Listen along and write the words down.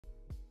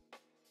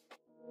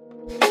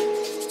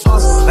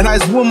And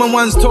as woman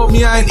once told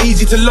me I ain't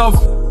easy to love,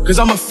 cause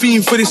I'm a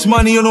fiend for this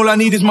money and all I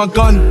need is my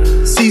gun.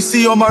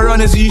 CC on my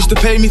runners, he used to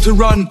pay me to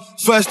run.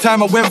 First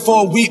time I went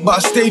for a week, but I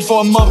stayed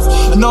for a month.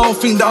 And I don't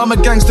think that I'm a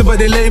gangster, but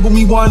they label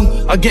me one.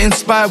 I get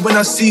inspired when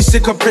I see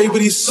Sick, I pray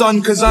with his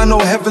son. Cause I know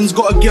heaven's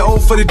gotta get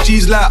old for the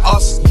G's like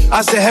us.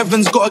 I say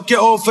heaven's gotta get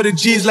old for the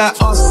G's like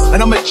us.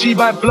 And I'm a G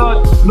by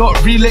blood,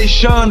 not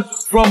relation.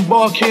 From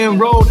Barking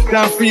Road,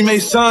 down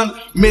Freemason.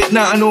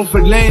 Midnight and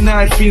Orford Lane,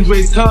 now it fiends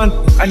ways turn.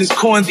 And it's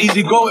corns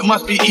easy go, it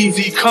must be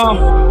easy come.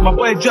 My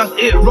boy just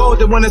hit road,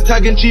 they wanna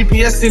tag in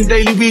GPS in.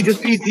 Daily we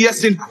just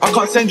PTSing, I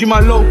can't send you my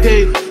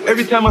locate.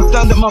 Every time I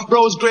stand at my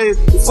bro's grave,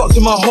 it fucks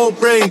with my whole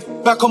brain.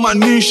 Back on my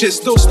new shit,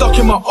 still stuck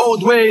in my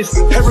old ways.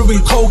 Heroin,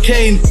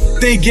 cocaine,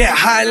 they get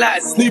high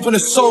like Snoop on a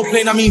soul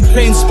plane. I mean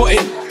plane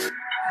spotting.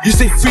 You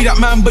say free that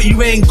man, but you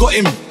ain't got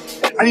him.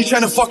 And you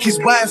tryna fuck his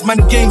wife, man,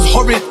 the game's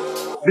horrid.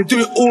 They do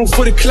it all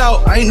for the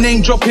clout, I ain't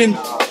name dropping.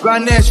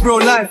 Round there it's real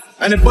life,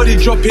 and the body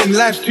dropping.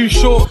 Life's too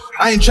short,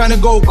 I ain't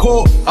tryna go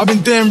court. I've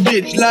been doing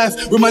rich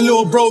life with my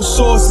little bro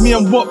Sauce. Me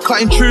and Wop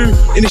cutting through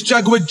in this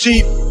Jaguar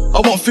Jeep.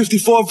 I want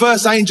 54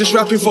 verse, I ain't just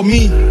rapping for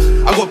me.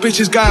 I got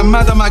bitches going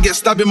mad, I might get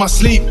stabbed in my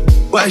sleep.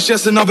 But it's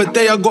just another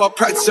day, I gotta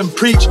practice and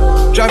preach.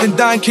 Driving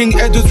down King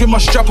Edwards with my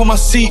strap on my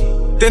seat.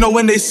 They know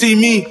when they see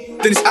me,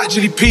 then it's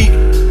actually peak.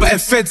 But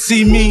if feds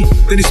see me,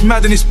 then it's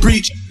mad and it's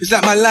breach. It's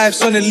like my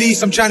life's on a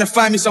lease, I'm trying to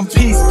find me some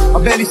peace.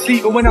 I barely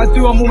sleep, but when I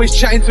do, I'm always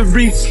chatting to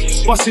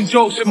Reese. Busting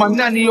jokes with my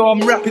nanny or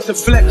I'm rapping to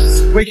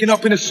flex. Waking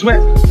up in a sweat,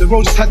 the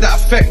road just had that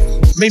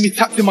effect. Made me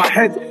tapped in my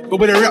head, but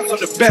with the raps on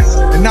the best.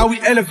 And now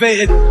we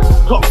elevated,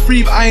 got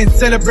free but I ain't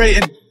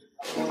celebrating.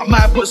 I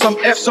might have put some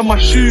F's on my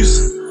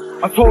shoes.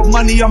 I told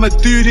money I'ma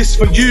do this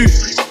for you.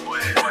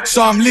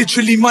 So I'm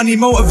literally money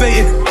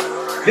motivated.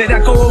 Let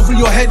that go over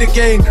your head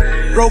again.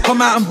 Bro,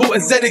 come out and bought a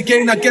Z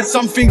again. I guess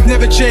some things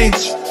never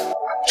change.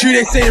 True,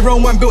 they say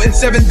Rome wasn't built in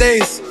 7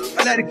 days.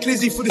 I like the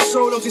glizzy for the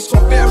solos, it's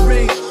got better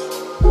range. I've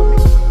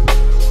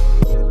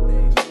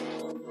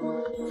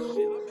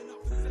been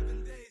up for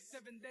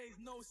 7 days,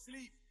 no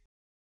sleep.